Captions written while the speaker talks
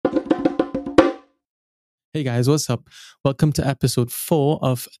Hey guys, what's up? Welcome to episode 4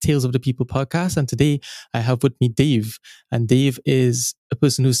 of Tales of the People podcast. And today I have with me Dave. And Dave is a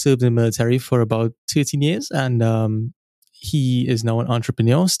person who served in the military for about 13 years. And he is now an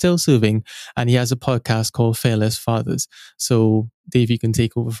entrepreneur, still serving. And he has a podcast called Fearless Fathers. So, Dave, you can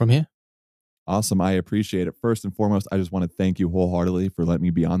take over from here. Awesome. I appreciate it. First and foremost, I just want to thank you wholeheartedly for letting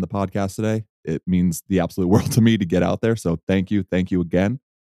me be on the podcast today. It means the absolute world to me to get out there. So thank you. Thank you again.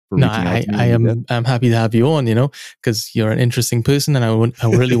 No, I'm happy to have you on, because you're an interesting person and I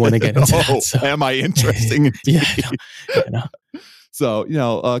really want to get into that. So. Am I interesting? Yeah. No. So,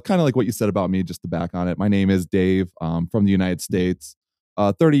 kind of like what you said about me, just to back on it. My name is Dave from the United States,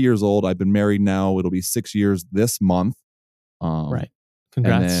 30 years old. I've been married now. It'll be 6 years this month. Right.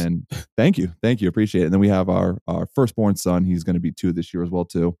 Congrats. And then, thank you. Appreciate it. And then we have our firstborn son. He's going to be 2 this year as well,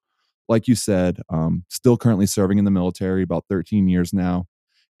 too. Like you said, still currently serving in the military, about 13 years now.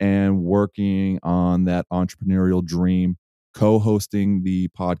 And working on that entrepreneurial dream, co-hosting the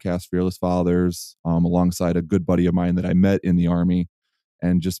podcast Fearless Fathers alongside a good buddy of mine that I met in the Army,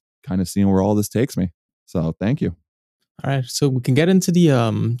 and just kind of seeing where all this takes me. So thank you. All right, so we can get into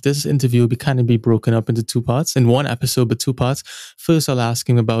the this interview will be broken up into 2 parts in one episode, but 2 parts. First, I'll ask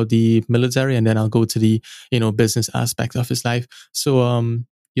him about the military, and then I'll go to the business aspect of his life. So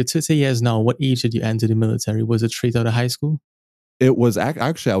you're 30 years now. What age did you enter the military? Was it straight out of high school? It was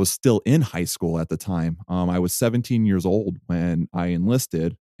actually, I was still in high school at the time. I was 17 years old when I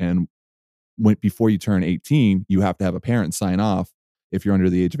enlisted, and before you turn 18, you have to have a parent sign off if you're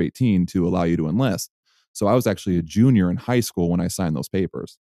under the age of 18 to allow you to enlist. So I was actually a junior in high school when I signed those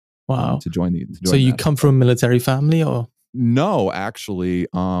papers. Wow. To join so you come from a military family, or? No, actually,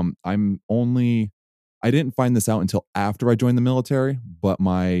 I didn't find this out until after I joined the military, but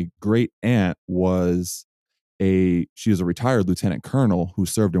my great aunt was she was a retired lieutenant colonel who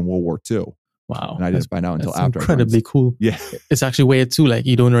served in World War II. Wow. And I didn't find out until after. Incredibly cool. Yeah. It's actually weird too. Like,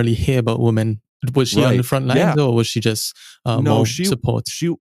 you don't really hear about women. Was she on the front lines, or was she just more support?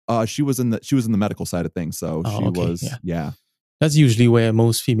 She was in the medical side of things. So yeah. That's usually where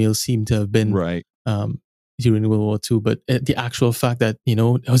most females seem to have been. Right. During World War II. But the actual fact that,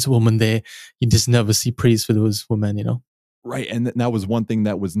 there was a woman there, you just never see praise for those women, Right. And that was one thing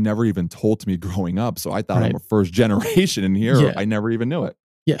that was never even told to me growing up. So I thought I'm a first generation in here. Yeah. I never even knew it.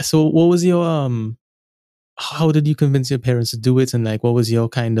 Yeah. So what was your, how did you convince your parents to do it? And what was your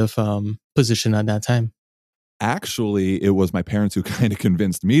kind of position at that time? Actually, it was my parents who kind of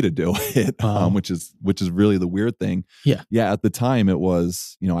convinced me to do it, which is really the weird thing. Yeah. Yeah. At the time it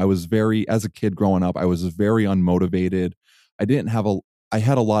was, I was as a kid growing up, I was very unmotivated. I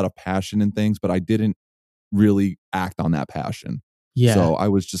had a lot of passion in things, but I didn't really act on that passion. Yeah. So I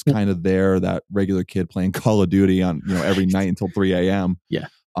was just kind of there, that regular kid playing Call of Duty on, every night until 3 a.m. Yeah.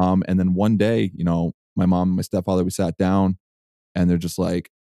 And then one day, my mom and my stepfather, we sat down and they're just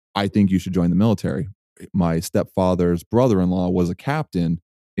like, I think you should join the military. My stepfather's brother-in-law was a captain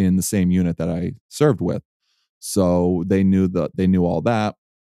in the same unit that I served with. So they knew all that.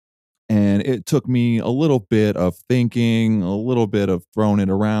 And it took me a little bit of thinking, a little bit of throwing it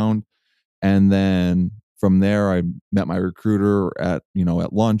around. And then from there, I met my recruiter at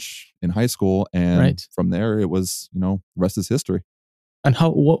lunch in high school. And from there, it was, the rest is history. And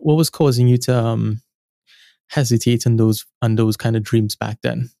what was causing you to hesitate on those kind of dreams back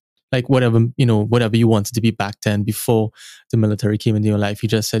then? Like whatever you wanted to be back then before the military came into your life, you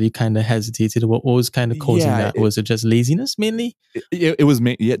just said you kind of hesitated. What was kind of causing that? Was it just laziness mainly? It was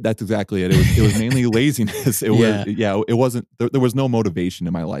that's exactly it. It was mainly laziness. It wasn't, there was no motivation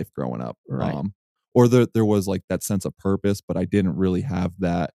in my life growing up. Right. Or there was like that sense of purpose, but I didn't really have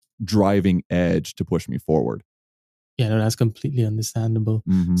that driving edge to push me forward. Yeah, no, that's completely understandable.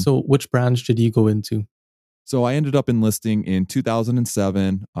 Mm-hmm. So which branch did you go into? So I ended up enlisting in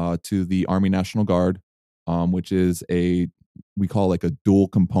 2007 to the Army National Guard, which is we call like a dual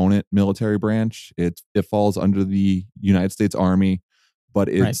component military branch. It falls under the United States Army, but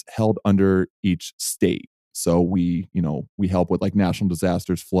it's held under each state. So we help with like national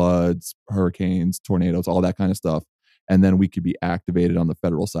disasters, floods, hurricanes, tornadoes, all that kind of stuff. And then we could be activated on the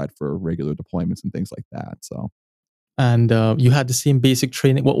federal side for regular deployments and things like that. So, and you had the same basic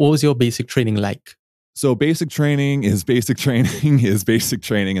training. What was your basic training like? So basic training is basic training is basic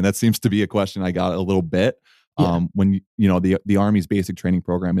training. And that seems to be a question I got a little bit. Yeah. When the Army's basic training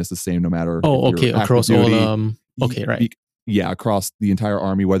program is the same no matter. Across duty, all. Right. Across the entire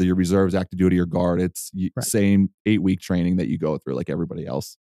Army, whether you're reserves, active duty, or guard, it's same 8-week training that you go through like everybody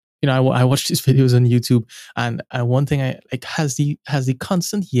else. I watched these videos on YouTube, and one thing I like has the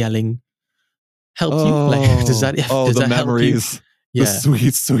constant yelling help you? Like, does that the memories? The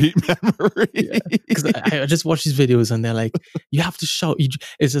Yeah. sweet memory. Yeah. Because I just watch these videos and they're like, you have to shout.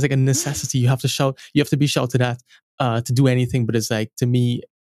 It's just like a necessity. You have to shout. You have to be shouted at to do anything. But it's like, to me,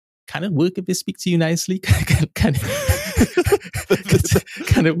 kind of work if they speak to you nicely. kind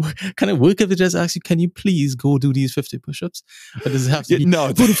of work if they just ask you, can you please go do these 50 push-ups? But does it have to be,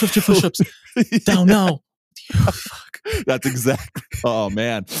 No, go do 50 push-ups down now? Fuck. That's exactly. Oh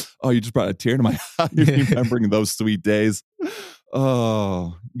man. Oh, you just brought a tear to my eye remembering those sweet days.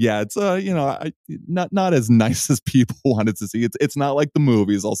 Oh yeah, it's not as nice as people wanted to see. It's not like the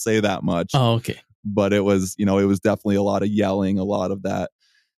movies. I'll say that much. Oh, okay. But it was definitely a lot of yelling, a lot of that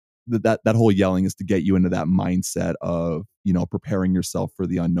whole yelling is to get you into that mindset of preparing yourself for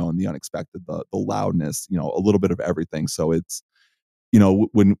the unknown, the unexpected, the loudness, a little bit of everything. So it's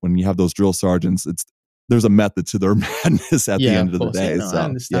when you have those drill sergeants, there's a method to their madness at the end of the day. No, so I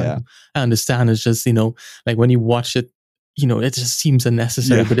understand. I understand. It's just like when you watch it, it just seems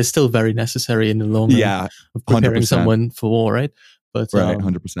unnecessary, but it's still very necessary in the long run of preparing 100%. Someone for war, right? But right,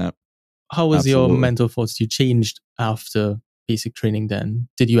 100%. How was your mental fortitude changed after basic training then?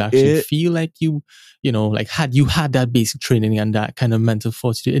 Did you actually feel like had you had that basic training and that kind of mental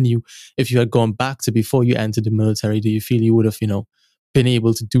fortitude in you, if you had gone back to before you entered the military, do you feel you would have, been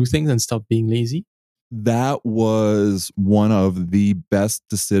able to do things and stop being lazy? That was one of the best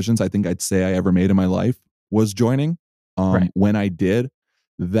decisions I think I'd say I ever made in my life, was joining. When I did,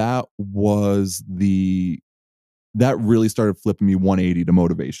 that really started flipping me 180 to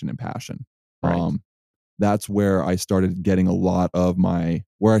motivation and passion. Right. That's where I started getting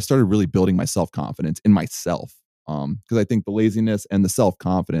where I started really building my self-confidence in myself. Because I think the laziness and the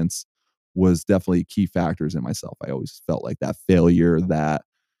self-confidence was definitely key factors in myself. I always felt like that failure, that,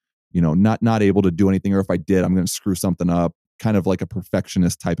 not able to do anything, or if I did, I'm going to screw something up, kind of like a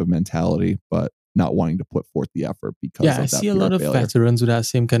perfectionist type of mentality, but not wanting to put forth the effort because of that. I see a lot of veterans with that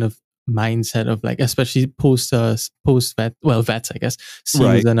same kind of mindset of like, especially post vet, vets, I guess,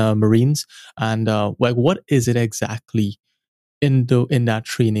 SEALs and Marines. And what is it exactly in that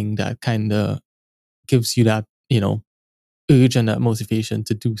training that kind of gives you that, urge and that motivation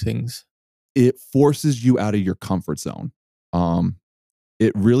to do things? It forces you out of your comfort zone.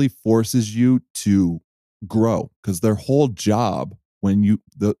 It really forces you to grow, because their whole job, when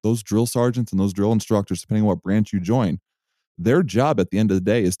those drill sergeants and those drill instructors, depending on what branch you join, their job at the end of the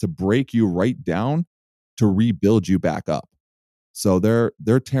day is to break you right down to rebuild you back up. So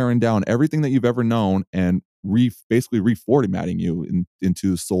they're tearing down everything that you've ever known and basically reformatting you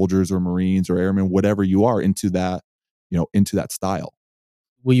into soldiers or Marines or airmen, whatever you are, into that style.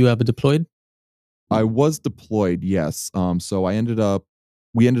 Were you ever deployed? I was deployed, yes. So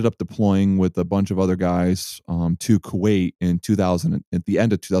we ended up deploying with a bunch of other guys to Kuwait at the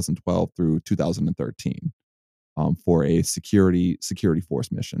end of 2012 through 2013 for a security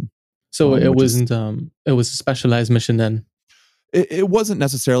force mission. So it wasn't it was a specialized mission then? It wasn't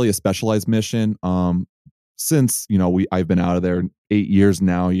necessarily a specialized mission. Since I've been out of there 8 years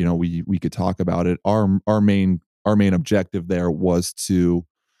now, we could talk about it. Our main objective there was to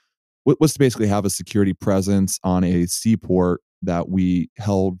basically have a security presence on a seaport that we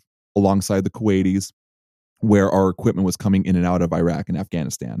held alongside the Kuwaitis, where our equipment was coming in and out of Iraq and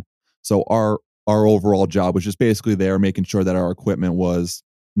Afghanistan. So our overall job was just basically there, making sure that our equipment was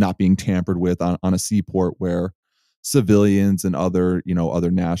not being tampered with on a seaport where civilians and other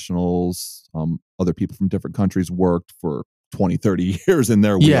nationals, other people from different countries worked for 20, 30 years, and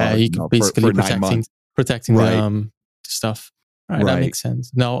there we are, basically for 9 months. protecting the stuff. Right, that makes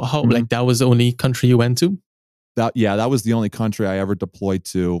sense. Now, how that was the only country you went to? That was the only country I ever deployed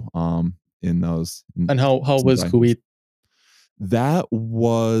to. And how was Kuwait? That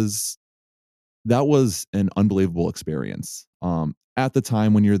was an unbelievable experience. At the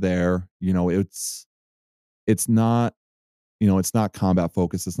time when you're there, it's not combat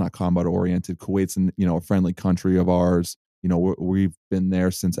focused. It's not combat oriented. Kuwait's a friendly country of ours. We've been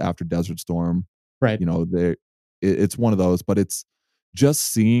there since after Desert Storm. Right. It's one of those, but it's just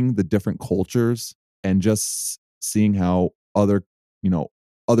seeing the different cultures and just seeing how other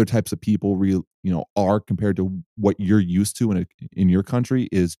types of people are compared to what you're used to in your country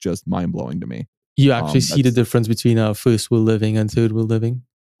is just mind blowing to me. You actually see the difference between first world living and third world living?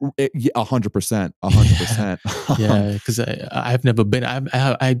 100%. 100%. Yeah, because I've never been.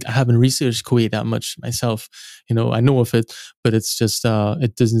 I haven't researched Kuwait that much myself. I know of it, but it's just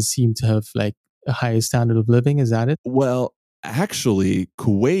it doesn't seem to have like a higher standard of living. Is that it? Well, actually,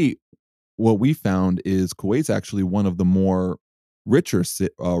 Kuwait. What we found is Kuwait's actually one of the more richer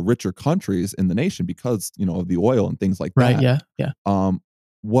countries in the nation because of the oil and things like that. Right. Yeah.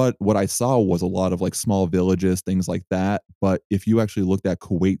 what I saw was a lot of like small villages, things like that. But if you actually looked at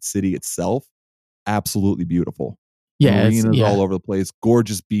Kuwait City itself, absolutely beautiful. Yeah, Marinas yeah. all over the place,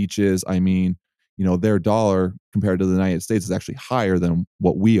 gorgeous beaches. I mean, their dollar compared to the United States is actually higher than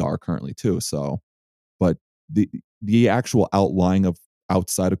what we are currently too. So, but the actual outlying of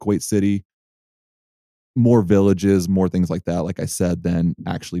outside of Kuwait City, more villages, more things like that, like I said, than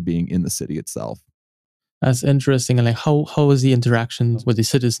actually being in the city itself. That's interesting. And like, how was the interactions with the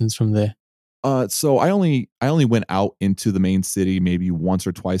citizens from there? So I only went out into the main city maybe once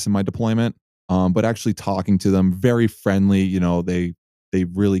or twice in my deployment. But actually talking to them, very friendly. They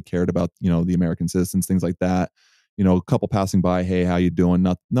really cared about the American citizens, things like that. A couple passing by, hey, how you doing?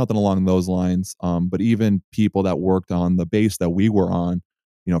 Nothing along those lines. But even people that worked on the base that we were on,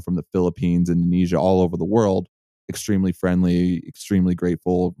 from the Philippines, Indonesia, all over the world, extremely friendly, extremely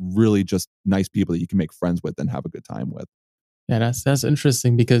grateful, really just nice people that you can make friends with and have a good time with. Yeah, that's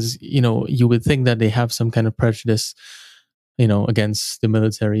interesting because you would think that they have some kind of prejudice, against the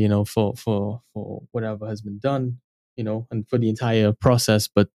military, for whatever has been done, and for the entire process.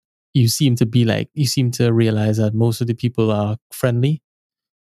 But you seem to realize that most of the people are friendly.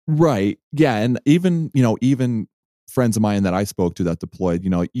 Right. Yeah. And even friends of mine that I spoke to that deployed,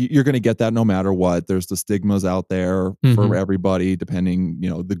 you're going to get that no matter what. There's the stigmas out there for Hmm. everybody, depending,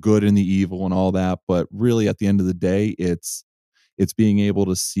 the good and the evil and all that. But really, at the end of the day, it's being able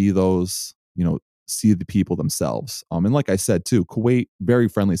to see those, see the people themselves. And like I said too, Kuwait, very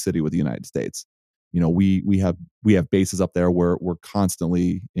friendly city with the United States. We have bases up there where we're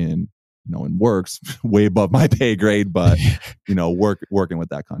constantly in works way above my pay grade, but working with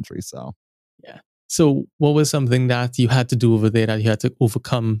that country. So Yeah. So, what was something that you had to do over there that you had to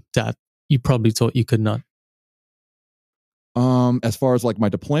overcome that you probably thought you could not? as far as like my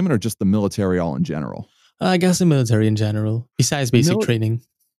deployment or just the military all in general. I guess the military in general, besides basic Mil- training.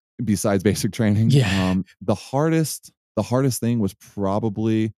 Besides basic training, Yeah. the hardest thing was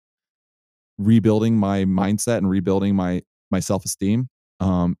probably rebuilding my mindset and rebuilding my self-esteem.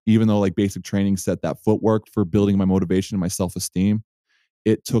 Even though like basic training set that footwork for building my motivation and my self-esteem,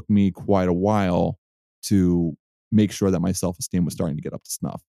 it took me quite a while to make sure that my self-esteem was starting to get up to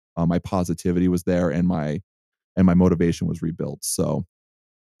snuff. My positivity was there, and my motivation was rebuilt. So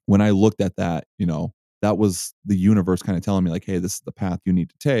when I looked at that, that was the universe kind of telling me like, hey, this is the path you need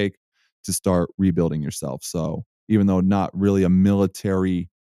to take to start rebuilding yourself. So even though not really a military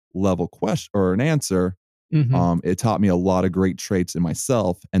level question or an answer, Hmm. it taught me a lot of great traits in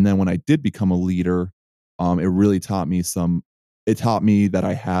myself. And then when I did become a leader, it really taught me it taught me that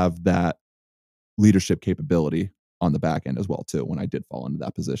I have that leadership capability on the back end as well too when I did fall into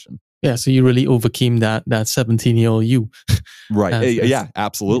that position. Yeah. So you really overcame that 17-year-old you. Right. That's Yeah,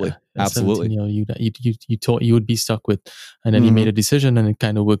 absolutely. yeah, that Absolutely. 17-year-old you that you thought you would be stuck with, and then you made Hmm. a decision, and it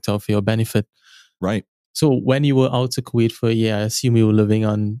kind of worked out for your benefit. Right. So when you were out to Kuwait for a year, I assume you were living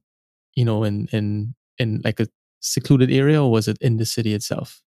on, in like a secluded area, or was it in the city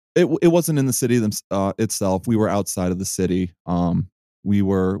itself? It wasn't in the city itself. We were outside of the city. We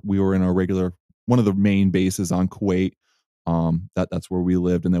were in a regular one of the main bases on Kuwait. That's where we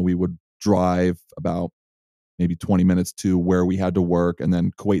lived, and then we would drive about maybe 20 minutes to where we had to work, and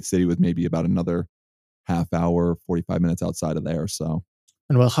then Kuwait City was maybe about another half hour, 45 minutes outside of there. So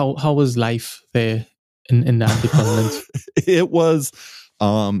And well, how was life there in that deployment? it was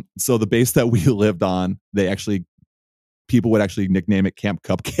so the base that we lived on, people would actually nickname it Camp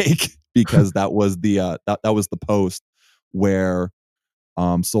Cupcake because that was that was the post where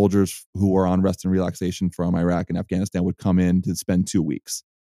soldiers who were on rest and relaxation from Iraq and Afghanistan would come in to spend 2 weeks.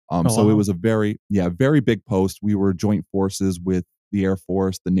 Oh So it wow. was a very big post. We were joint forces with the Air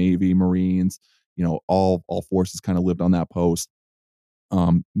Force, the Navy, Marines. All forces kind of lived on that post.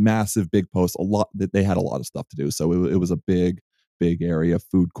 Massive big post. A lot that they had a lot of stuff to do. So it was a big area,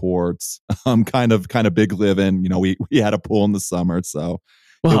 food courts, kind of big living. We had a pool in the summer, so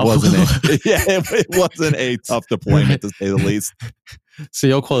it Wow. wasn't it wasn't a tough deployment Right. to say the least. So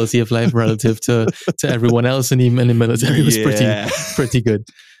your quality of life relative to everyone else in the military was Yeah. pretty good.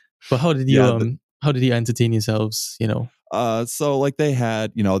 But Yeah. how did you entertain yourselves? So like they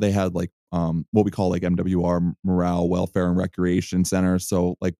had like what we call like MWR, Morale, Welfare and Recreation Center.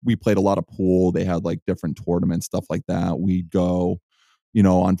 So like we played a lot of pool. They had like different tournaments, stuff like that. We'd go,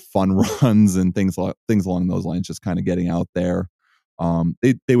 on fun runs and things along those lines, just kind of getting out there.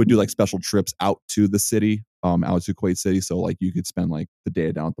 They would do like special trips out to the city, out to Kuwait City. So like you could spend like the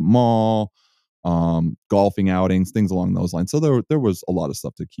day down at the mall, golfing outings, things along those lines. So there was a lot of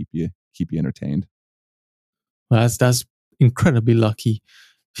stuff to keep you entertained. Well, that's incredibly lucky.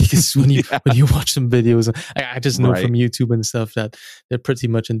 because when you Yeah. when you watch some videos, I just know Right. from YouTube and stuff that they're pretty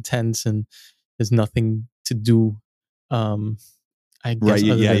much intense and there's nothing to do. I guess Right.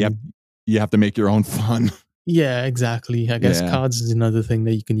 other Yeah. than You have to make your own fun. yeah, exactly. I guess Yeah. cards is another thing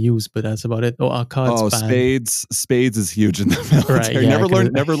that you can use, but that's about it. Or are cards Oh, banned? spades is huge in the Right? military. Yeah,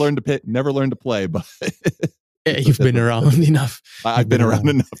 Never learned to play, but yeah, you've been around enough. I've been around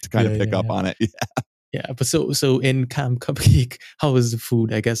enough to kind of Yeah, pick yeah, up yeah. on it. Yeah, but so in Camp Cupcake, how was the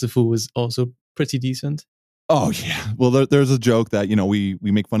food? I guess the food was also pretty decent. Oh yeah. Well, there's a joke that we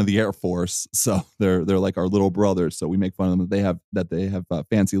make fun of the Air Force, so they're like our little brothers. So we make fun of them that they have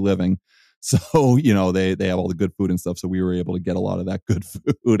fancy living. So they have all the good food and stuff. So we were able to get a lot of that good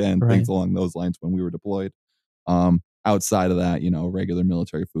food and Right. things along those lines when we were deployed. Outside of that, regular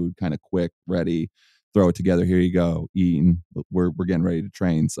military food, kind of quick, ready, throw it together. Here you go, eating. We're getting ready to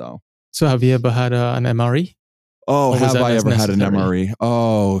train. So have you ever had an MRE? oh, Or was have that I ever had an necessary? MRE?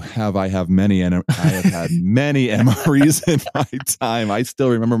 Oh, I have many, and I have had many MREs in my time. I still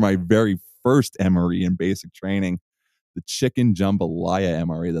remember my very first MRE in basic training, the chicken jambalaya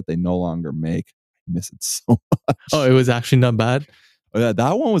MRE that they no longer make. I miss it so much. Oh, it was actually not bad.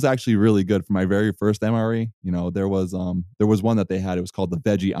 That one was actually really good for my very first MRE. There was one that they had. It was called the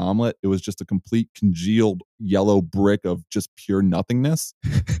veggie omelet. It was just a complete congealed yellow brick of just pure nothingness.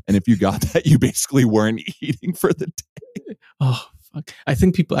 And if you got that, you basically weren't eating for the day. Oh, fuck. I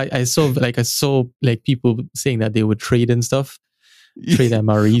think people. I saw people saying that they would trade and stuff, trade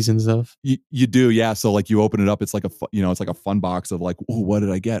MREs and stuff. You do, yeah. So like you open it up, it's like it's like a fun box of like, oh, what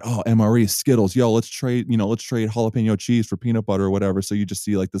did I get? Oh, MRE Skittles. Yo, let's trade jalapeno cheese for peanut butter or whatever. So you just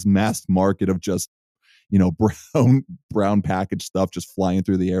see like this mass market of just brown packaged stuff just flying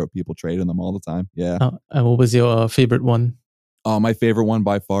through the air with people trading them all the time. Yeah. And what was your favorite one? My favorite one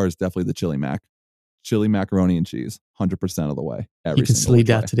by far is definitely the chili mac. Chili macaroni and cheese, 100% of the way. You can still eat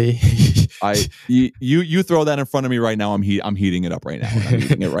that today. You throw that in front of me right now. I'm heating it up right now. I'm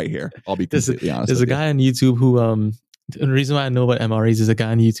eating it right here. I'll be completely honest. There's a guy on YouTube who the reason why I know about MREs is a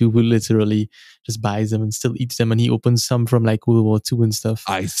guy on YouTube who literally just buys them and still eats them, and he opens some from like World War II and stuff.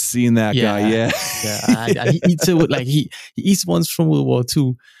 I've seen that guy. Yeah, and he eats it with he eats ones from World War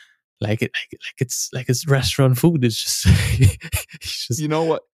II. Like it's restaurant food. It's just, it's just you know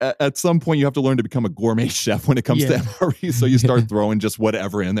what? At some point, you have to learn to become a gourmet chef when it comes to MRE. So you start throwing just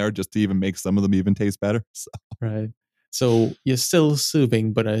whatever in there just to even make some of them even taste better. So. Right. So you're still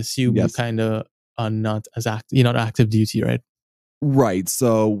serving, but I assume you kind of are not as active. You're not active duty, right? Right.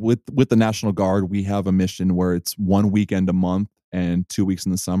 So with the National Guard, we have a mission where it's 1 weekend a month and 2 weeks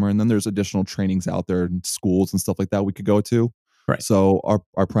in the summer, and then there's additional trainings out there in schools and stuff like that we could go to. Right. So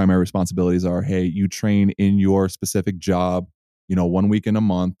our primary responsibilities are, hey, you train in your specific job, 1 week in a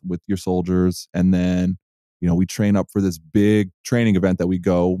month with your soldiers. And then, we train up for this big training event that we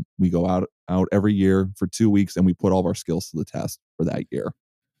go out every year for 2 weeks, and we put all of our skills to the test for that year.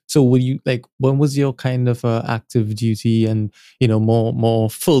 So will you when was your kind of active duty and, more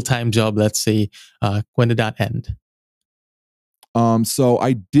full-time job, let's say, when did that end? So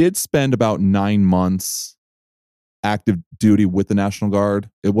I did spend about 9 months active duty with the National Guard.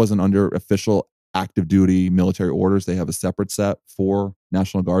 It wasn't under official active duty military orders. They have a separate set for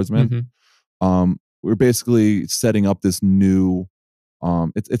National Guardsmen. Mm-hmm. We're basically setting up this new,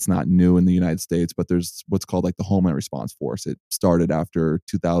 it's not new in the United States, but there's what's called like the Homeland Response Force. It started after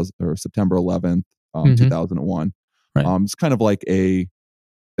 2000 or September 11th, 2001. Right. It's kind of like a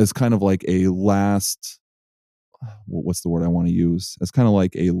last, what's the word I want to use? It's kind of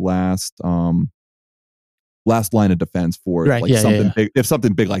like a last line of defense for something big. If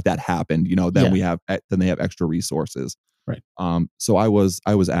something big like that happened, then they have extra resources. Right. So I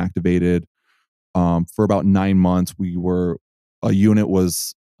was activated for about 9 months. A unit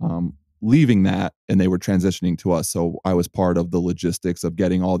was leaving that, and they were transitioning to us. So I was part of the logistics of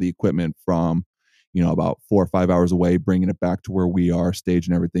getting all the equipment from, about 4 or 5 hours away, bringing it back to where we are,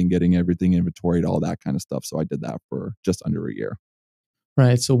 staging everything, getting everything inventoried, all that kind of stuff. So I did that for just under a year.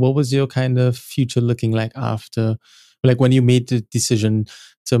 Right. So what was your kind of future looking like after, when you made the decision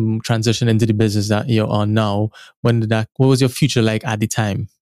to transition into the business that you're on now? What was your future like at the time?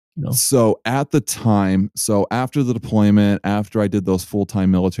 So at the time, after the deployment, after I did those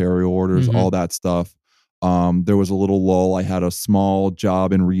full-time military orders, all that stuff, there was a little lull. I had a small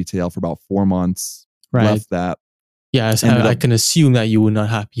job in retail for about 4 months. Right. Left that. Yeah, I can assume that you were not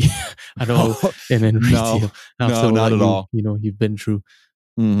happy at all in retail. No, not at all. You've been through.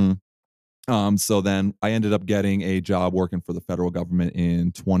 Mm-hmm. So then I ended up getting a job working for the federal government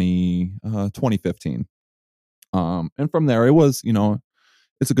in 2015. And from there, it was,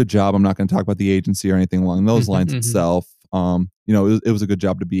 it's a good job. I'm not going to talk about the agency or anything along those lines itself. It was a good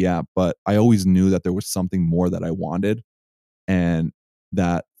job to be at, but I always knew that there was something more that I wanted, and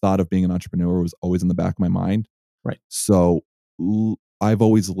that thought of being an entrepreneur was always in the back of my mind. Right. So I've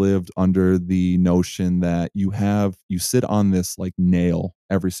always lived under the notion that you sit on this like nail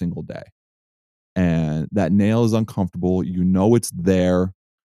every single day, and that nail is uncomfortable. You know it's there,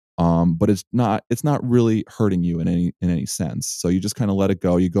 but it's not really hurting you in any sense. So you just kind of let it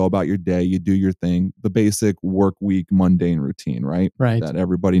go. You go about your day. You do your thing. The basic work week mundane routine, right? Right. That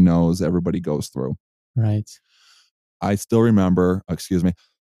everybody knows, everybody goes through. Right. I still remember. Excuse me.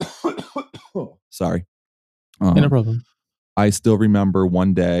 Sorry. No problem. I still remember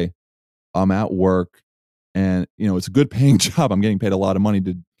one day I'm at work, and it's a good paying job. I'm getting paid a lot of money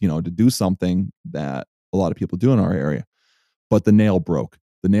to do something that a lot of people do in our area. But the nail broke.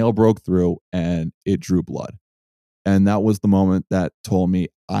 The nail broke through and it drew blood. And that was the moment that told me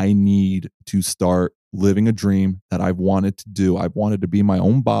I need to start living a dream that I've wanted to do. I've wanted to be my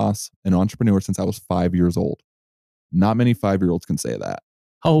own boss, an entrepreneur, since I was 5 years old. Not many 5-year-olds can say that.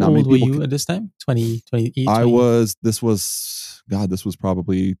 How Not many old were people you can- at this time? 20, 28, I 20? was, this was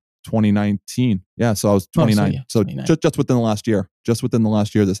probably 2019. Yeah. So I was 29. yeah, so 29. just within the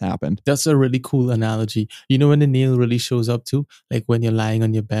last year, this happened. That's a really cool analogy. You know when the nail really shows up too? Like when you're lying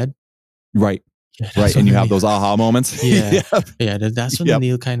on your bed. Right. Yeah, Right. that's And when you the have nail- those aha moments. Yeah. Yeah, that's when the Yep.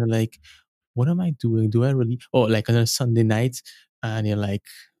 nail kind of like, what am I doing? Do I really? Or like on a Sunday night, and you're like,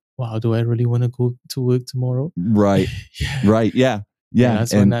 wow, do I really want to go to work tomorrow? Right. Yeah. Right. Yeah. Yeah.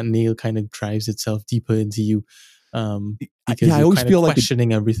 That's when that nail kind of drives itself deeper into you. Because I you're always kind feel of like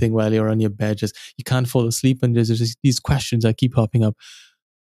questioning everything while you're on your bed. Just you can't fall asleep, and there's just these questions that keep popping up.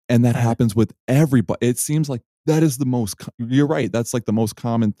 and that happens with everybody. It seems like that is you're right. That's like the most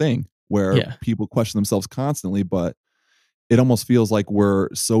common thing where Yeah. people question themselves constantly, but it almost feels like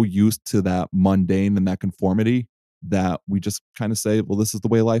we're so used to that mundane and that conformity that we just kind of say, well, this is the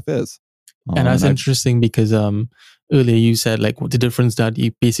way life is. And that's interesting because earlier you said like the difference that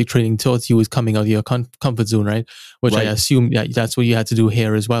basic training taught you is coming out of your comfort zone, right? Which I assume that's what you had to do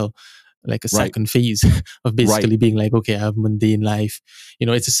here as well. Like a second phase of basically being like, okay, I have mundane life.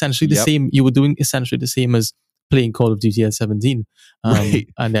 It's essentially the same. You were doing essentially the same as playing Call of Duty at 17.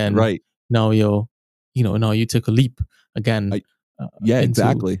 And then now now you took a leap again.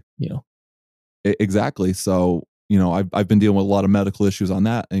 Exactly. Exactly. So, I've been dealing with a lot of medical issues on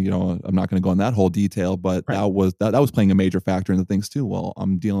that, and I'm not going to go in that whole detail, but that was playing a major factor in the things too. Well,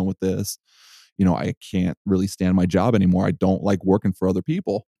 I'm dealing with this. I can't really stand my job anymore. I don't like working for other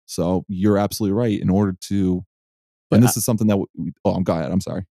people. So you're absolutely right. In order to, and this is something that go ahead. I'm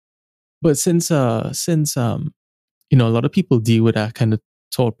sorry. But since a lot of people deal with that kind of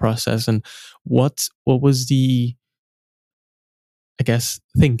thought process, and what was the, I guess,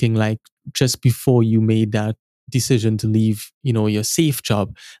 thinking like just before you made that decision to leave, your safe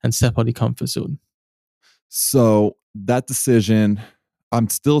job and step out of the comfort zone? So that decision, I'm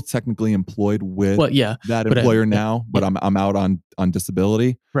still technically employed with that employer now, but I'm out on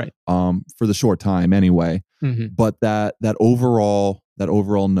disability, right? For the short time anyway. Mm-hmm. But that overall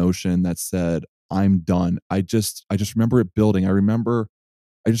notion that said I'm done. I just remember it building. I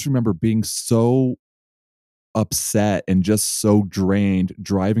just remember being so upset and just so drained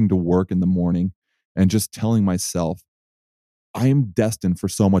driving to work in the morning and just telling myself I am destined for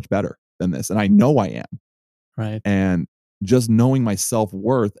so much better than this, and I know I am. Right. And just knowing my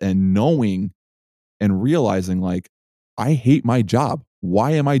self-worth and knowing and realizing like, I hate my job.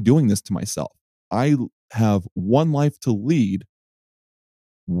 Why am I doing this to myself? I have one life to lead.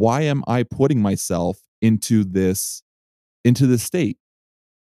 Why am I putting myself into this state?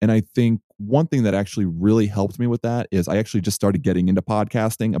 And I think one thing that actually really helped me with that is I actually just started getting into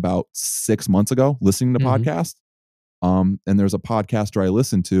podcasting about 6 months ago, listening to podcasts. And there's a podcaster I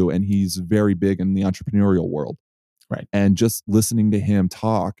listen to, and he's very big in the entrepreneurial world. Right. And just listening to him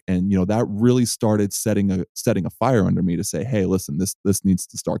talk, and that really started setting a fire under me to say, hey, listen, this needs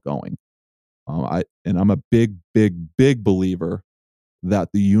to start going. I'm a big believer that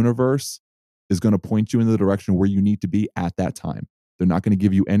the universe is going to point you in the direction where you need to be at that time. They're not going to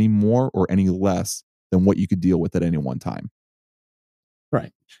give you any more or any less than what you could deal with at any one time.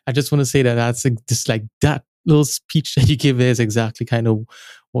 Right. I just want to say that that's just like that little speech that you give there is exactly kind of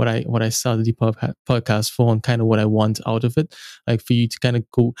what I started the podcast for, and kind of what I want out of it. Like for you to kind of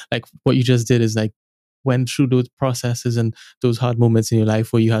go, like what you just did is like went through those processes and those hard moments in your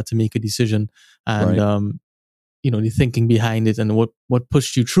life where you had to make a decision, and the thinking behind it and what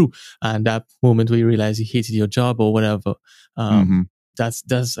pushed you through, and that moment where you realize you hated your job or whatever.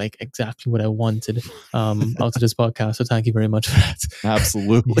 that's like exactly what I wanted out of this podcast. So thank you very much for that.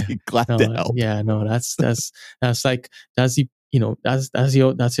 Absolutely. Yeah. Glad No, to help. yeah, no, that's like that's the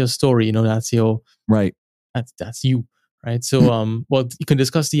that's your story, that's your Right. that's you, right? So well, you can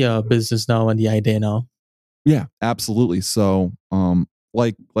discuss the business now and the idea now. Yeah, absolutely. So,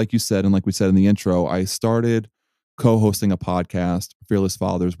 like you said, and like we said in the intro, I started co-hosting a podcast, Fearless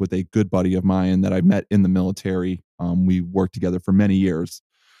Fathers, with a good buddy of mine that I met in the military. We worked together for many years.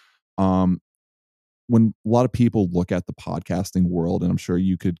 Um, when a lot of people look at the podcasting world, and I'm sure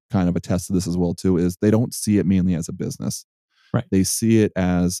you could kind of attest to this as well too, is they don't see it mainly as a business. Right. They see it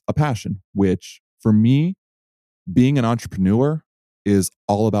as a passion, which for me, being an entrepreneur is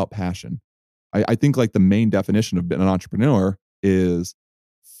all about passion. I think like the main definition of being an entrepreneur is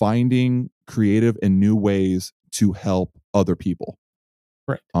finding creative and new ways to help other people.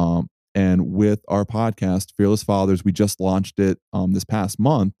 Right. And with our podcast, Fearless Fathers, we just launched it this past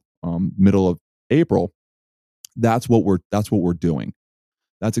month, middle of April. That's what we're doing.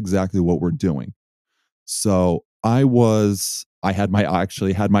 That's exactly what we're doing. So I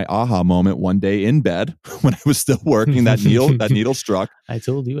actually had my aha moment one day in bed when I was still working. That needle struck. I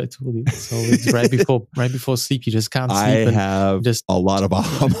told you. So it's right before sleep. You just can't sleep. I have just a lot of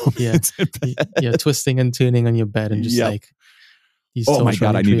aha moments. Yeah, you're twisting and turning on your bed and just like, oh my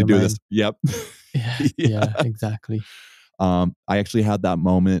God, I need to do this. Yep. Yeah, exactly. I actually had that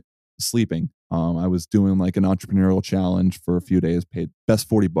moment sleeping. I was doing like an entrepreneurial challenge for a few days, paid best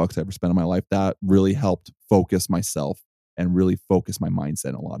 $40 I ever spent in my life. That really helped focus myself and really focus my mindset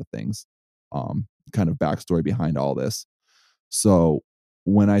on a lot of things. Kind of backstory behind all this. So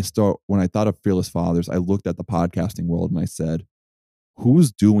when I thought of Fearless Fathers, I looked at the podcasting world and I said,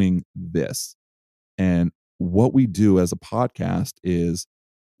 who's doing this? And what we do as a podcast is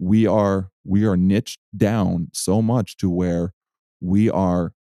we are niched down so much to where we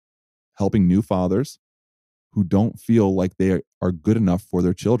are helping new fathers who don't feel like they are good enough for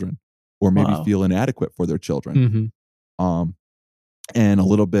their children, or maybe feel inadequate for their children. Mm-hmm. And a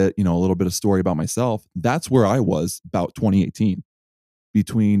little bit of story about myself. That's where I was about 2018.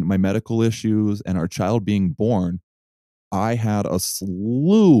 Between my medical issues and our child being born, I had a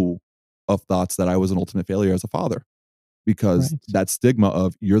slew of thoughts that I was an ultimate failure as a father, because that stigma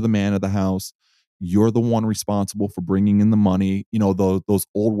of you're the man of the house, you're the one responsible for bringing in the money, those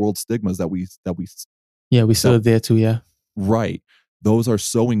old world stigmas that we saw there too. Yeah. Right. Those are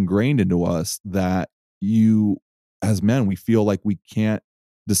so ingrained into us that as men, we feel like we can't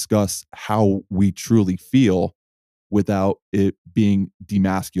discuss how we truly feel without it being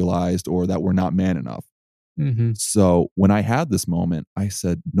demasculized or that we're not man enough. Mm-hmm. So when I had this moment, I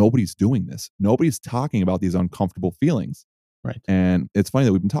said, nobody's doing this. Nobody's talking about these uncomfortable feelings. Right. And it's funny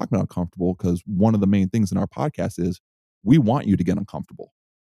that we've been talking about uncomfortable, because one of the main things in our podcast is we want you to get uncomfortable,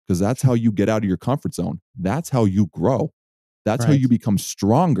 because that's how you get out of your comfort zone. That's how you grow. That's how you become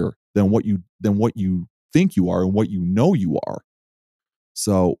stronger than what you think you are and what you are.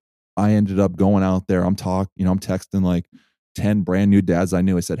 So I ended up going out there. I'm texting like 10 brand new dads I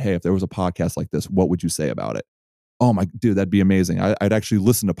knew. I said, hey, if there was a podcast like this, what would you say about it? Oh my dude, that'd be amazing. I'd actually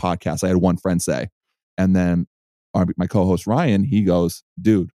listen to podcasts. I had one friend say. And then my co-host Ryan, he goes,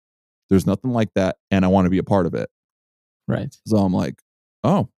 dude, there's nothing like that, and I want to be a part of it. Right. So I'm like,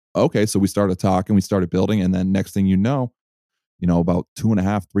 oh, okay. So we started talking, we started building, and then next thing you know, about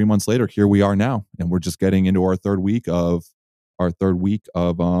 2.5, 3 months later, here we are now, and we're just getting into our third week of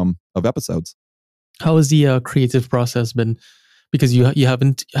episodes. How has the creative process been? Because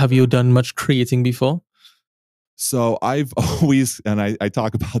have you done much creating before? So I've always, and I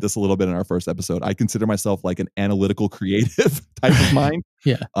talk about this a little bit in our first episode, I consider myself like an analytical creative type of mind.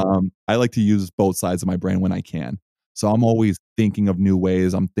 Yeah. I like to use both sides of my brain when I can. So I'm always thinking of new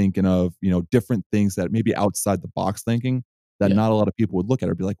ways. I'm thinking of, different things that maybe outside the box thinking that not a lot of people would look at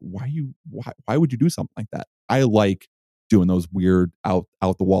or be like, why would you do something like that? I like doing those weird out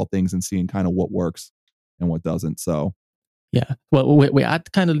the wall things and seeing kind of what works and what doesn't. So yeah, well, we're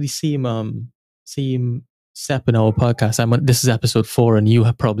at kind of the same step in our podcast. This is episode 4, and you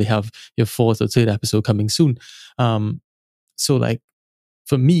probably have your 4th or 3rd episode coming soon. So like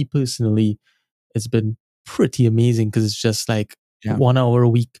for me personally, it's been pretty amazing, because it's just like 1 hour a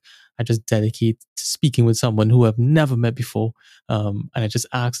week I just dedicate to speaking with someone who I've never met before, and I just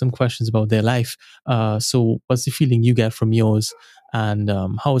ask them questions about their life. So what's the feeling you get from yours, and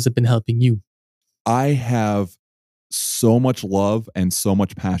how has it been helping you? I have so much love and so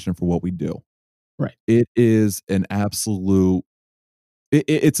much passion for what we do. Right. It is an absolute,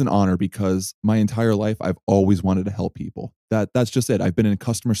 it's an honor, because my entire life I've always wanted to help people. That's just it. I've been in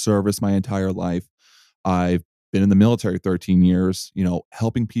customer service my entire life. I've been in the military 13 years. You know,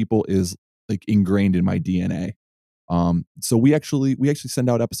 helping people is like ingrained in my DNA. So we actually send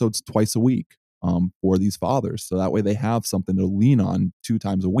out episodes twice a week for these fathers, so that way they have something to lean on 2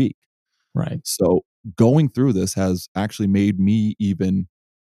 times a week. Right. So going through this has actually made me even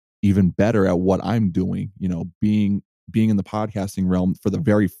better at what I'm doing. You know, being in the podcasting realm for the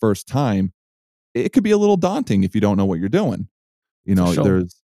very first time, it could be a little daunting if you don't know what you're doing. You For know, sure.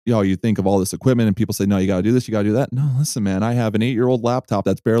 there's, you know, you think of all this equipment and people say, no, you got to do this, you got to do that. No, listen, man, I have an 8-year-old laptop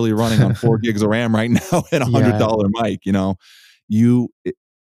that's barely running on 4 gigs of RAM right now and Yeah. $100 mic. You know,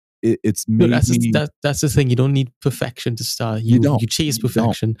 it's No, made me. that's the thing. You don't need perfection to start. You don't. You chase You don't.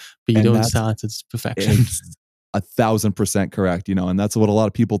 perfection, but you And don't that's start at perfection. it's 1,000% correct. You know, and that's what a lot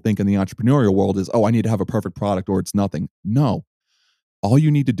of people think in the entrepreneurial world is, oh, I need to have a perfect product or it's nothing. No, all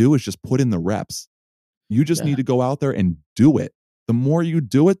you need to do is just put in the reps. You just Yeah. need to go out there and do it. The more you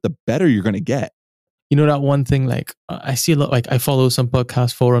do it, the better you're going to get. You know that one thing, like I see a lot, like I follow some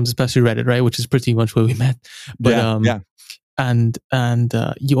podcast forums, especially Reddit, right, which is pretty much where we met. But Yeah. and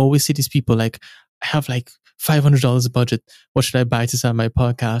you always see these people like, I have like $500 a budget. What should I buy to start my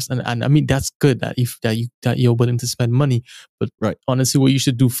podcast? And I mean, that's good that you're willing to spend money. But Right. honestly, what you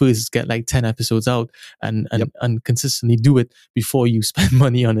should do first is get like 10 episodes out and consistently do it before you spend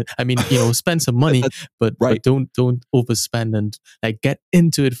money on it. I mean, you know, spend some money, but don't overspend, and like get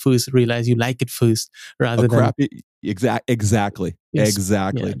into it first. Realize you like it first, rather than exactly. Yeah,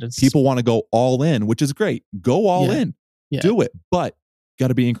 People want to go all in, which is great. Go all in. Yeah. Do it, but got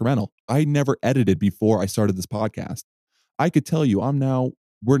to be incremental. I never edited before I started this podcast. I could tell you,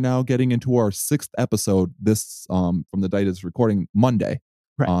 we're now getting into our 6th episode. This from the date is recording Monday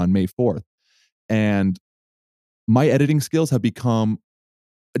on May 4th, and my editing skills have become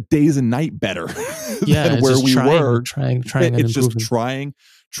days and night better than where we were. Trying. It's just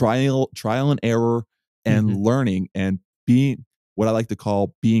trial and error and learning and being what I like to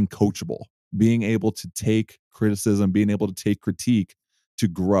call being coachable, being able to take criticism, being able to take critique to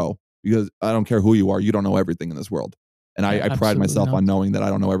grow, because I don't care who you are. You don't know everything in this world. And I pride myself on knowing that I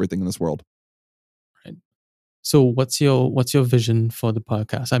don't know everything in this world. Right. So what's your vision for the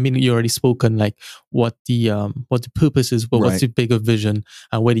podcast? I mean, you already spoken like what the purpose is, but what's the bigger vision,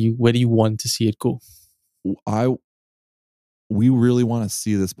 and where do you want to see it go? We really want to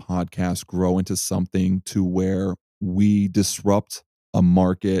see this podcast grow into something to where we disrupt a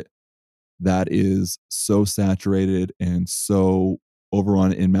market that is so saturated and so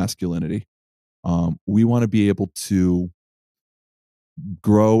overrun in masculinity. We want to be able to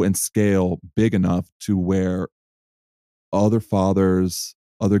grow and scale big enough to where other fathers,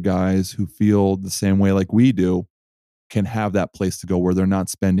 other guys who feel the same way like we do, can have that place to go where they're not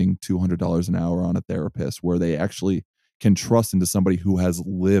spending $200 an hour on a therapist, where they actually can trust into somebody who has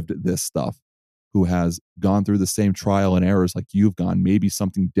lived this stuff, who has gone through the same trial and errors like you've gone, maybe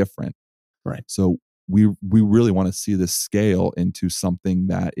something different. Right. So we really want to see this scale into something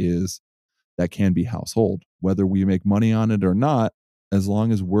that can be household, whether we make money on it or not. As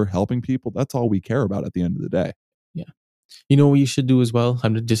long as we're helping people, that's all we care about at the end of the day. Yeah. You know what you should do as well?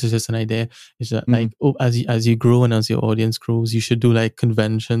 This is just an idea. Is that like as you grow and as your audience grows, you should do like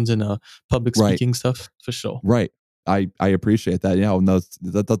conventions and public speaking stuff for sure. Right. I appreciate that. Yeah,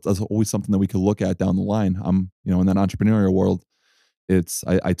 that's always something that we could look at down the line. In that entrepreneurial world,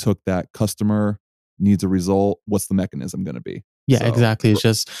 I took that customer needs a result. What's the mechanism going to be? Yeah, exactly. It's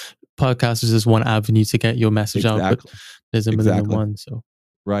just podcast is just one avenue to get your message out, but there's a million one. So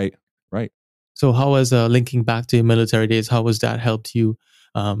right. So how was linking back to your military days? How has that helped you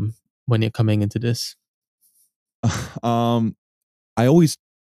when you're coming into this?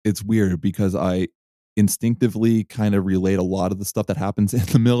 It's weird because I instinctively kind of relate a lot of the stuff that happens in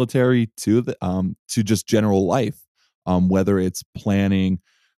the military to just general life, whether it's planning,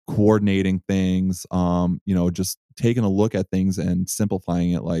 coordinating things, just taking a look at things and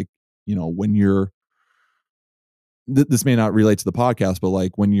simplifying it. Like, when you're, this may not relate to the podcast, but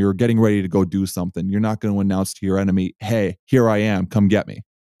like when you're getting ready to go do something, you're not going to announce to your enemy, "Hey, here I am, come get me."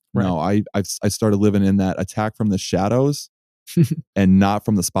 Right. No, I started living in that attack from the shadows and not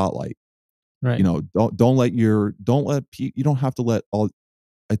from the spotlight. Right. You don't have to let all.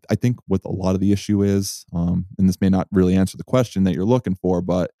 I think what a lot of the issue is, and this may not really answer the question that you're looking for,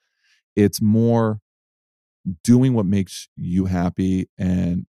 but it's more doing what makes you happy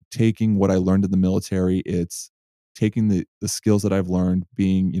and taking what I learned in the military. It's taking the skills that I've learned,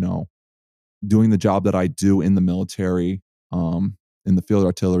 being, doing the job that I do in the military, in the field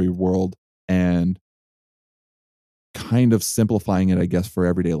artillery world, and kind of simplifying it, I guess, for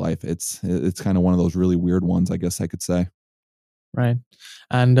everyday life. It's kind of one of those really weird ones, I guess I could say. Right.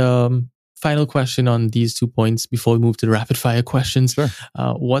 And final question on these 2 points before we move to the rapid fire questions. Sure.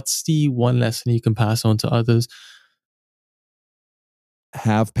 What's the one lesson you can pass on to others?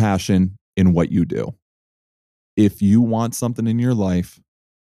 Have passion in what you do. If you want something in your life,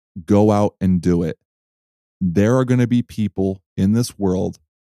 go out and do it. There are going to be people in this world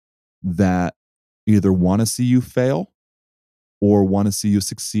that either want to see you fail or want to see you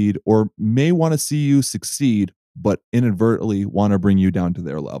succeed, or may want to see you succeed, but inadvertently want to bring you down to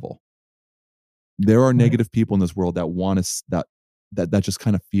their level. There are negative people in this world that want to that just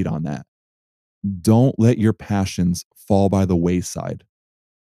kind of feed on that. Don't let your passions fall by the wayside.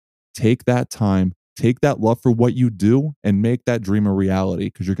 Take that time, take that love for what you do, and make that dream a reality,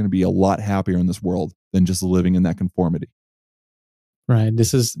 because you're going to be a lot happier in this world than just living in that conformity. Right.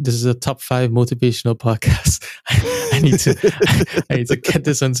 This is a top 5 motivational podcast. I need to get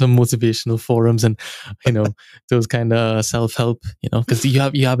this on some motivational forums and, those kind of self-help, because you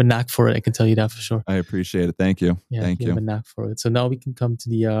have a knack for it. I can tell you that for sure. I appreciate it. Thank you. Yeah, Thank you you. have a knack for it. So now we can come to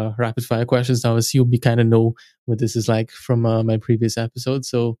the rapid fire questions. Now, I assume you kind of know what this is like from my previous episode.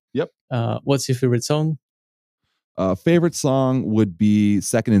 So, yep. What's your favorite song? Favorite song would be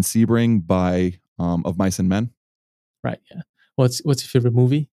Second and Sebring by Of Mice and Men. Right. Yeah. What's your favorite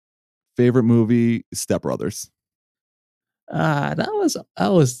movie? Favorite movie, Step Brothers. That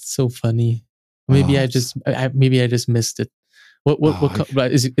was so funny. Maybe I just missed it. What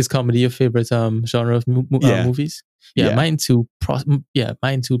is comedy your favorite genre of movies? Yeah, mine too.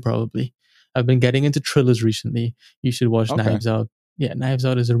 Mine too. Probably. I've been getting into thrillers recently. You should watch Knives Out. Yeah, Knives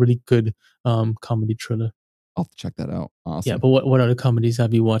Out is a really good comedy thriller. I'll have to check that out. Awesome. Yeah, but what other comedies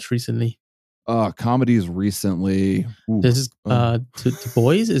have you watched recently? Comedies recently. This is The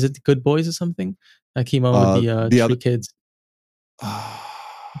Boys. Is it The Good Boys or something? That came out with the 3 kids.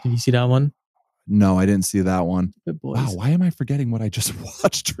 Did you see that one? No, I didn't see that one. Good Boys. Wow, why am I forgetting what I just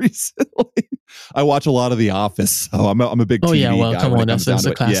watched recently? I watch a lot of The Office, so I'm a big TV guy. Come on, that's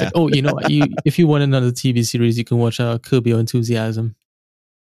a classic. Yeah. If you want another TV series, you can watch Curb Your Enthusiasm.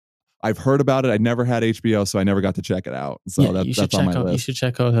 I've heard about it. I never had HBO, so I never got to check it out. So that's on my list. You should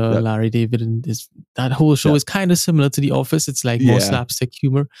check out Larry David, and that whole show is kind of similar to The Office. It's like more slapstick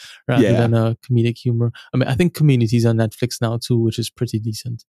humor rather than comedic humor. I mean, I think Community's on Netflix now too, which is pretty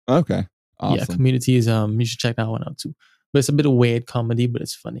decent. Okay, awesome. Yeah, Community is you should check that one out too. But it's a bit of weird comedy, but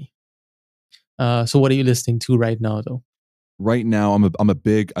it's funny. So what are you listening to right now, though? Right now,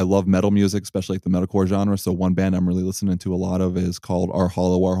 I love metal music, especially like the metalcore genre. So one band I'm really listening to a lot of is called Our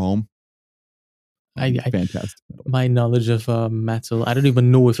Hollow, Our Home. Fantastic. My knowledge of metal, I don't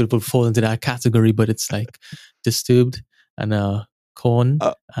even know if it would fall into that category, but it's like Disturbed and Korn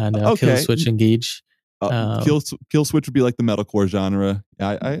and Killswitch Engage. Killswitch would be like the metalcore genre.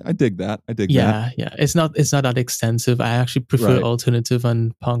 I dig that. that. Yeah. It's not that extensive. I actually prefer alternative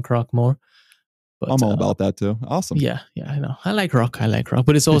and punk rock more. But, I'm all about that too. Awesome. Yeah, I know. I like rock,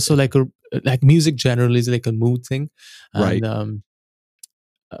 but it's also like music generally is like a mood thing. And, right.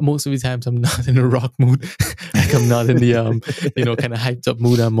 Most of the times I'm not in a rock mood. Like I'm not in the kind of hyped up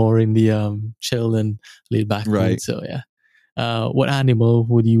mood. I'm more in the chill and laid back mood. So yeah. What animal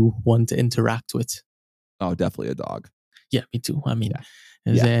would you want to interact with? Oh, definitely a dog. Yeah, me too. I mean,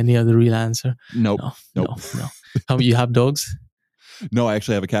 is there any other real answer? Nope. No. How you have dogs? No, I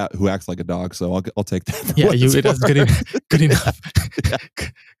actually have a cat who acts like a dog, so I'll take that. Yeah, that's good enough.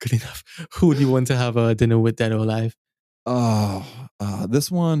 Good enough. Who would you want to have a dinner with, dead or alive? This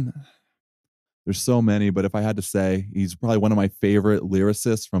one, there's so many, but if I had to say, he's probably one of my favorite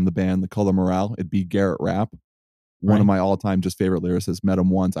lyricists from the band The Color Morale. It'd be Garrett Rapp. One of my all-time just favorite lyricists. Met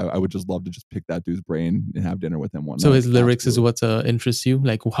him once. I would just love to just pick that dude's brain and have dinner with him one night. So his lyrics is what interests you?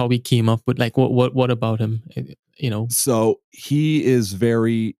 Like how he came up with, like what about him? So he is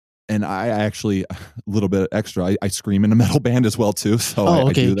very, and I actually a little bit extra. I scream in a metal band as well too. So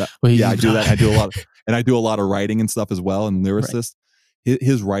I do that. I do that. I do a lot, and I do a lot of writing and stuff as well. And lyricist,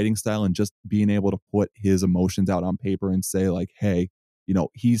 his writing style and just being able to put his emotions out on paper and say like, hey,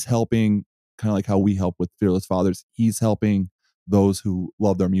 he's helping. Kind of like how we help with Fearless Fathers. He's helping those who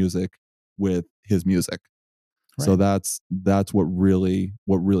love their music with his music. Right. So that's what really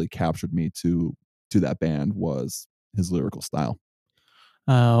captured me to that band was his lyrical style.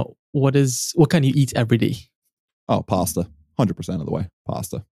 What can you eat every day? Oh, pasta. 100% of the way.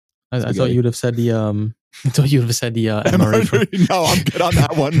 Pasta. I thought you would have said the MRE. No, I'm good on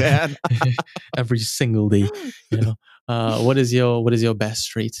that one, man. Every single day. What is your best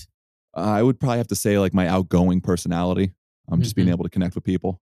trait? I would probably have to say like my outgoing personality. Just being able to connect with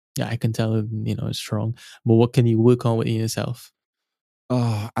people. Yeah, I can tell, it's strong. But what can you work on within yourself?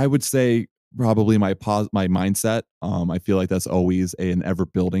 I would say probably my mindset. I feel like that's always an ever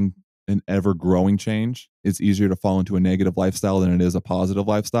building an ever growing change. It's easier to fall into a negative lifestyle than it is a positive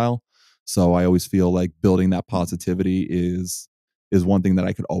lifestyle. So I always feel like building that positivity is one thing that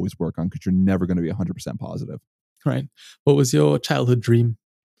I could always work on, because you're never going to be 100% positive. Right. What was your childhood dream?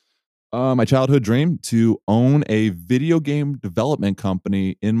 My childhood dream, to own a video game development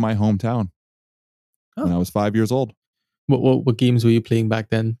company in my hometown when I was 5 years old. What games were you playing back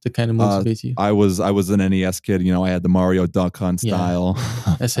then to kind of motivate you? I was an NES kid. I had the Mario Duck Hunt style.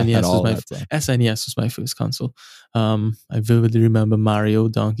 SNES was my first console. I vividly remember Mario,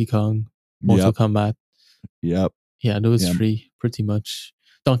 Donkey Kong, Mortal Kombat. Yep. Yeah, those three pretty much.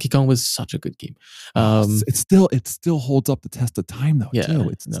 Donkey Kong was such a good game. It still holds up the test of time though. Too.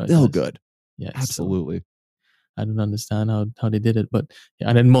 It's still good. Yeah, absolutely. I don't understand how they did it, but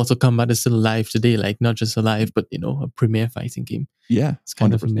and then Mortal Kombat is still alive today. Like, not just alive, but a premier fighting game. Yeah, it's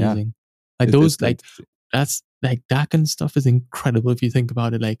kind of amazing. Like that's like that kind of stuff is incredible if you think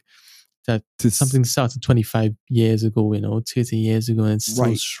about it. Like that something started 25 years ago, 30 years ago, and it's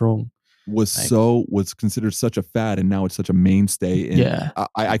still strong. Was considered such a fad, and now it's such a mainstay. And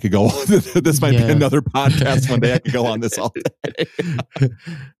I could go on. This might be another podcast one day. I could go on this all day.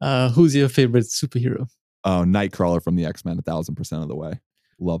 Who's your favorite superhero? Oh, Nightcrawler from the X-Men, 1,000% of the way.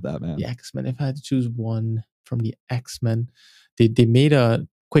 Love that, man. The X-Men. If I had to choose one from the X-Men, they made a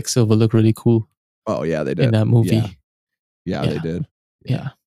Quicksilver look really cool. Oh yeah, they did in that movie. Yeah, they did. Yeah.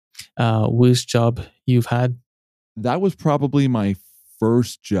 Worst job you've had? That was probably my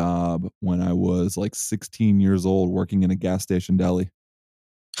first job when I was like 16 years old, working in a gas station deli.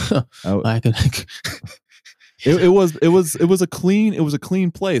 It was a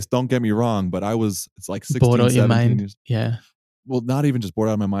clean place. Don't get me wrong, but it's like 16, bored out 17 your mind. years. Yeah. Well, not even just bored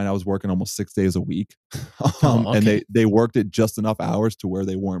out of my mind. I was working almost 6 days a week, and they worked it just enough hours to where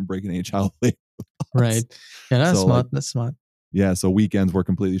they weren't breaking any child labor. Right. Yeah, that's smart. That's smart. Yeah. So weekends were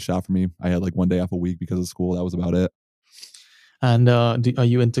completely shot for me. I had like 1 day off a week because of school. That was about it. And are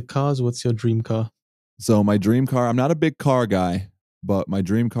you into cars? What's your dream car? So my dream car, I'm not a big car guy, but my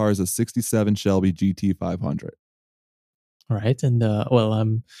dream car is a 67 Shelby GT 500. All right. And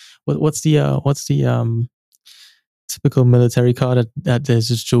what's the typical military car that there's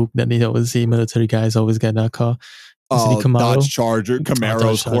this joke that they always say military guys always get that car? Dodge Charger,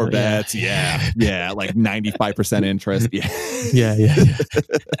 Camaros, Corvettes. Yeah. Like 95% interest. Yeah.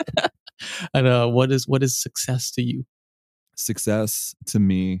 And what is success to you? Success to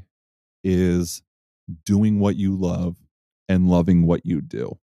me is doing what you love and loving what you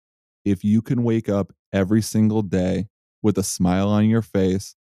do. If you can wake up every single day with a smile on your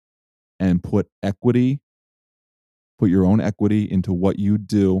face and put your own equity into what you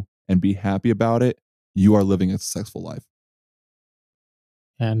do and be happy about it, you are living a successful life.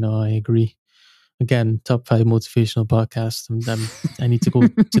 Yeah, no, I agree. Again, top 5 motivational podcast. I need to go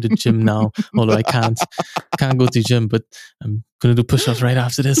to the gym now, although I can't go to the gym, but I'm gonna do push-ups right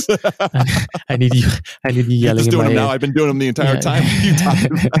after this. I need you yelling in my ear. Now. I've been doing them the entire time.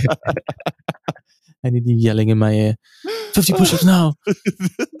 I need you yelling in my ear. 50 push-ups now.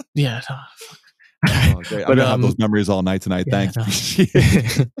 Yeah. Oh, great. I'm gonna have those memories all night tonight. Thanks.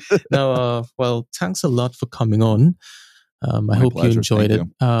 Well, thanks a lot for coming on. I hope you enjoyed it.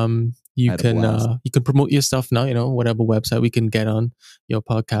 You can promote your stuff now, whatever website we can get on your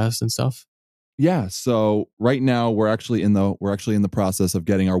podcast and stuff. Yeah. So right now we're actually in the process of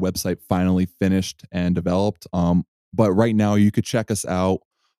getting our website finally finished and developed. But right now you could check us out.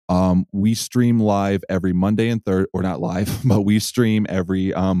 We stream live every Monday and Thursday, or not live, but we stream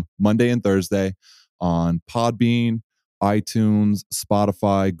every Monday and Thursday on Podbean, iTunes,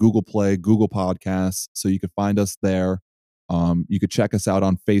 Spotify, Google Play, Google Podcasts. So you can find us there. You could check us out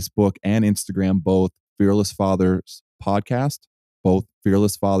on Facebook and Instagram, both Fearless Fathers Podcast, on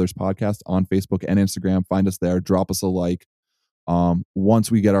Facebook and Instagram. Find us there. Drop us a like.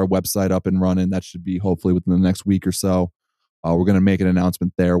 Once we get our website up and running, that should be hopefully within the next week or so. We're going to make an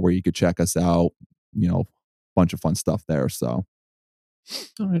announcement there where you could check us out. Bunch of fun stuff there. So,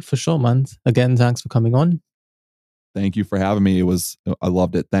 all right, for sure, man. Again, thanks for coming on. Thank you for having me. I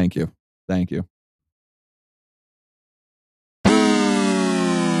loved it. Thank you.